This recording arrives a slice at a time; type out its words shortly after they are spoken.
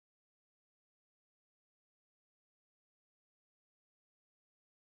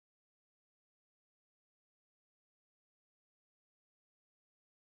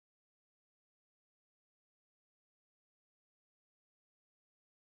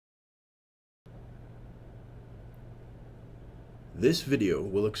This video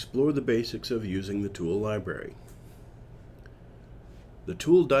will explore the basics of using the tool library. The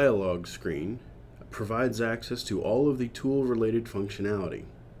tool dialog screen provides access to all of the tool-related functionality.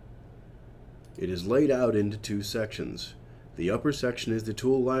 It is laid out into two sections. The upper section is the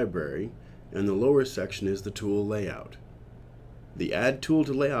tool library, and the lower section is the tool layout. The Add Tool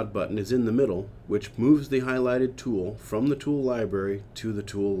to Layout button is in the middle, which moves the highlighted tool from the tool library to the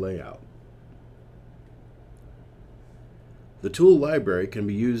tool layout. The tool library can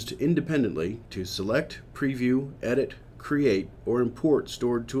be used independently to select, preview, edit, create, or import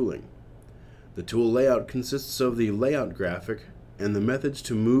stored tooling. The tool layout consists of the layout graphic and the methods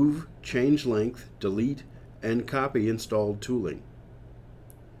to move, change length, delete, and copy installed tooling.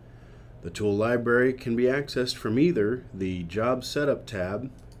 The tool library can be accessed from either the Job Setup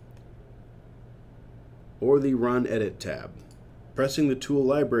tab or the Run Edit tab. Pressing the tool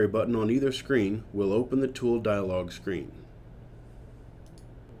library button on either screen will open the tool dialog screen.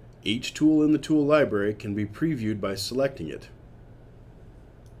 Each tool in the tool library can be previewed by selecting it.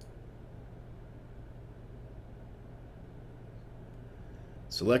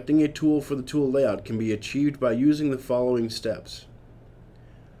 Selecting a tool for the tool layout can be achieved by using the following steps.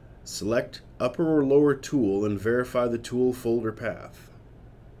 Select upper or lower tool and verify the tool folder path.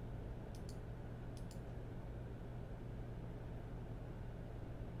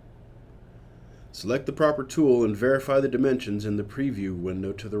 Select the proper tool and verify the dimensions in the preview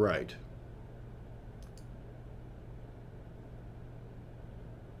window to the right.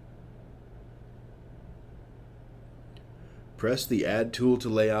 Press the Add Tool to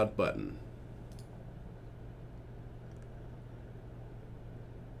Layout button.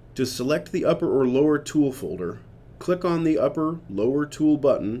 To select the upper or lower tool folder, click on the upper lower tool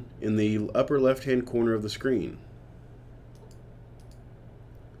button in the upper left-hand corner of the screen.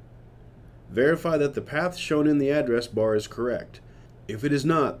 Verify that the path shown in the address bar is correct. If it is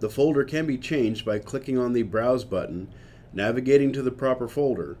not, the folder can be changed by clicking on the Browse button, navigating to the proper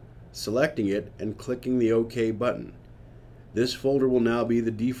folder, selecting it, and clicking the OK button. This folder will now be the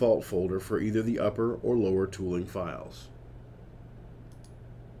default folder for either the upper or lower tooling files.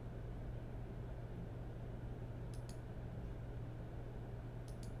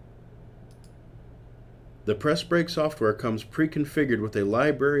 The press brake software comes pre-configured with a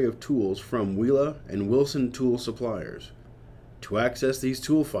library of tools from Wheela and Wilson tool suppliers. To access these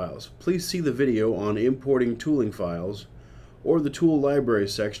tool files, please see the video on importing tooling files or the tool library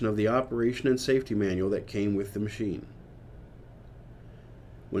section of the operation and safety manual that came with the machine.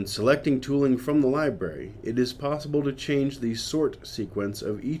 When selecting tooling from the library, it is possible to change the sort sequence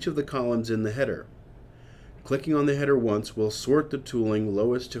of each of the columns in the header. Clicking on the header once will sort the tooling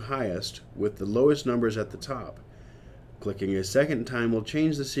lowest to highest with the lowest numbers at the top. Clicking a second time will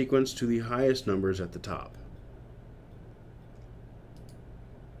change the sequence to the highest numbers at the top.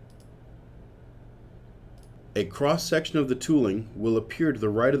 A cross-section of the tooling will appear to the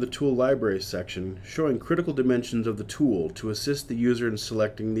right of the tool library section, showing critical dimensions of the tool to assist the user in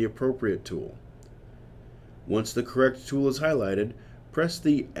selecting the appropriate tool. Once the correct tool is highlighted, press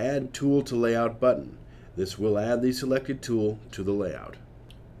the Add Tool to Layout button. This will add the selected tool to the layout.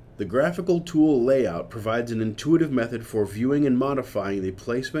 The graphical tool layout provides an intuitive method for viewing and modifying the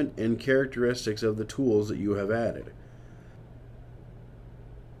placement and characteristics of the tools that you have added.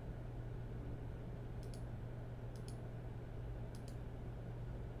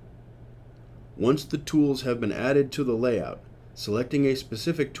 Once the tools have been added to the layout, selecting a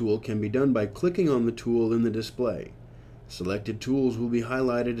specific tool can be done by clicking on the tool in the display. Selected tools will be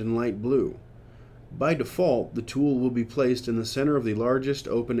highlighted in light blue. By default, the tool will be placed in the center of the largest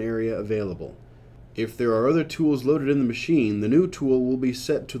open area available. If there are other tools loaded in the machine, the new tool will be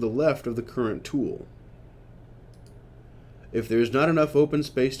set to the left of the current tool. If there is not enough open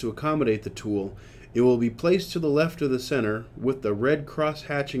space to accommodate the tool, it will be placed to the left of the center with the red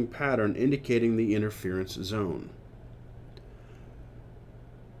cross-hatching pattern indicating the interference zone.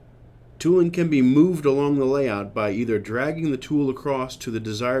 Tooling can be moved along the layout by either dragging the tool across to the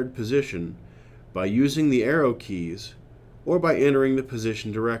desired position, by using the arrow keys, or by entering the position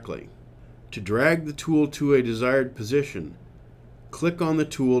directly. To drag the tool to a desired position, click on the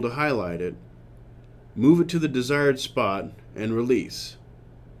tool to highlight it, move it to the desired spot, and release.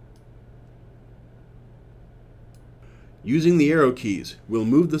 Using the arrow keys, we'll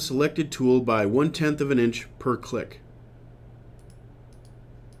move the selected tool by 1/10 of an inch per click.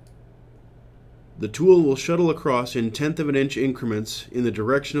 The tool will shuttle across in 1/10 of an inch increments in the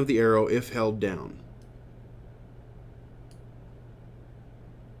direction of the arrow if held down.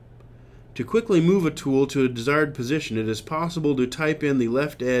 To quickly move a tool to a desired position, it is possible to type in the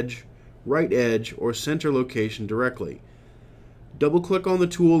left edge, right edge, or center location directly. Double-click on the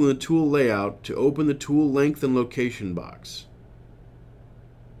tool in the tool layout to open the tool length and location box.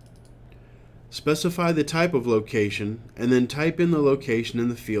 Specify the type of location and then type in the location in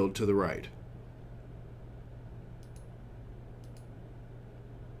the field to the right.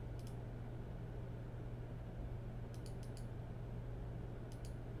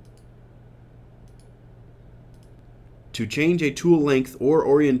 To change a tool length or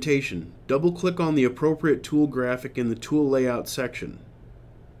orientation, double-click on the appropriate tool graphic in the Tool Layout section.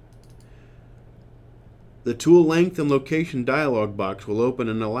 The Tool Length and Location dialog box will open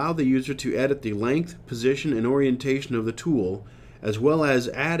and allow the user to edit the length, position, and orientation of the tool, as well as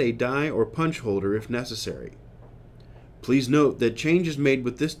add a die or punch holder if necessary. Please note that changes made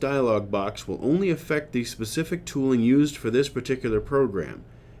with this dialog box will only affect the specific tooling used for this particular program.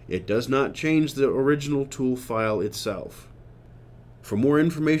 It does not change the original tool file itself. For more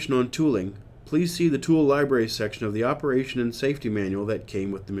information on tooling, please see the Tool Library section of the Operation and Safety Manual that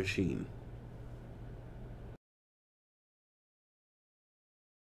came with the machine.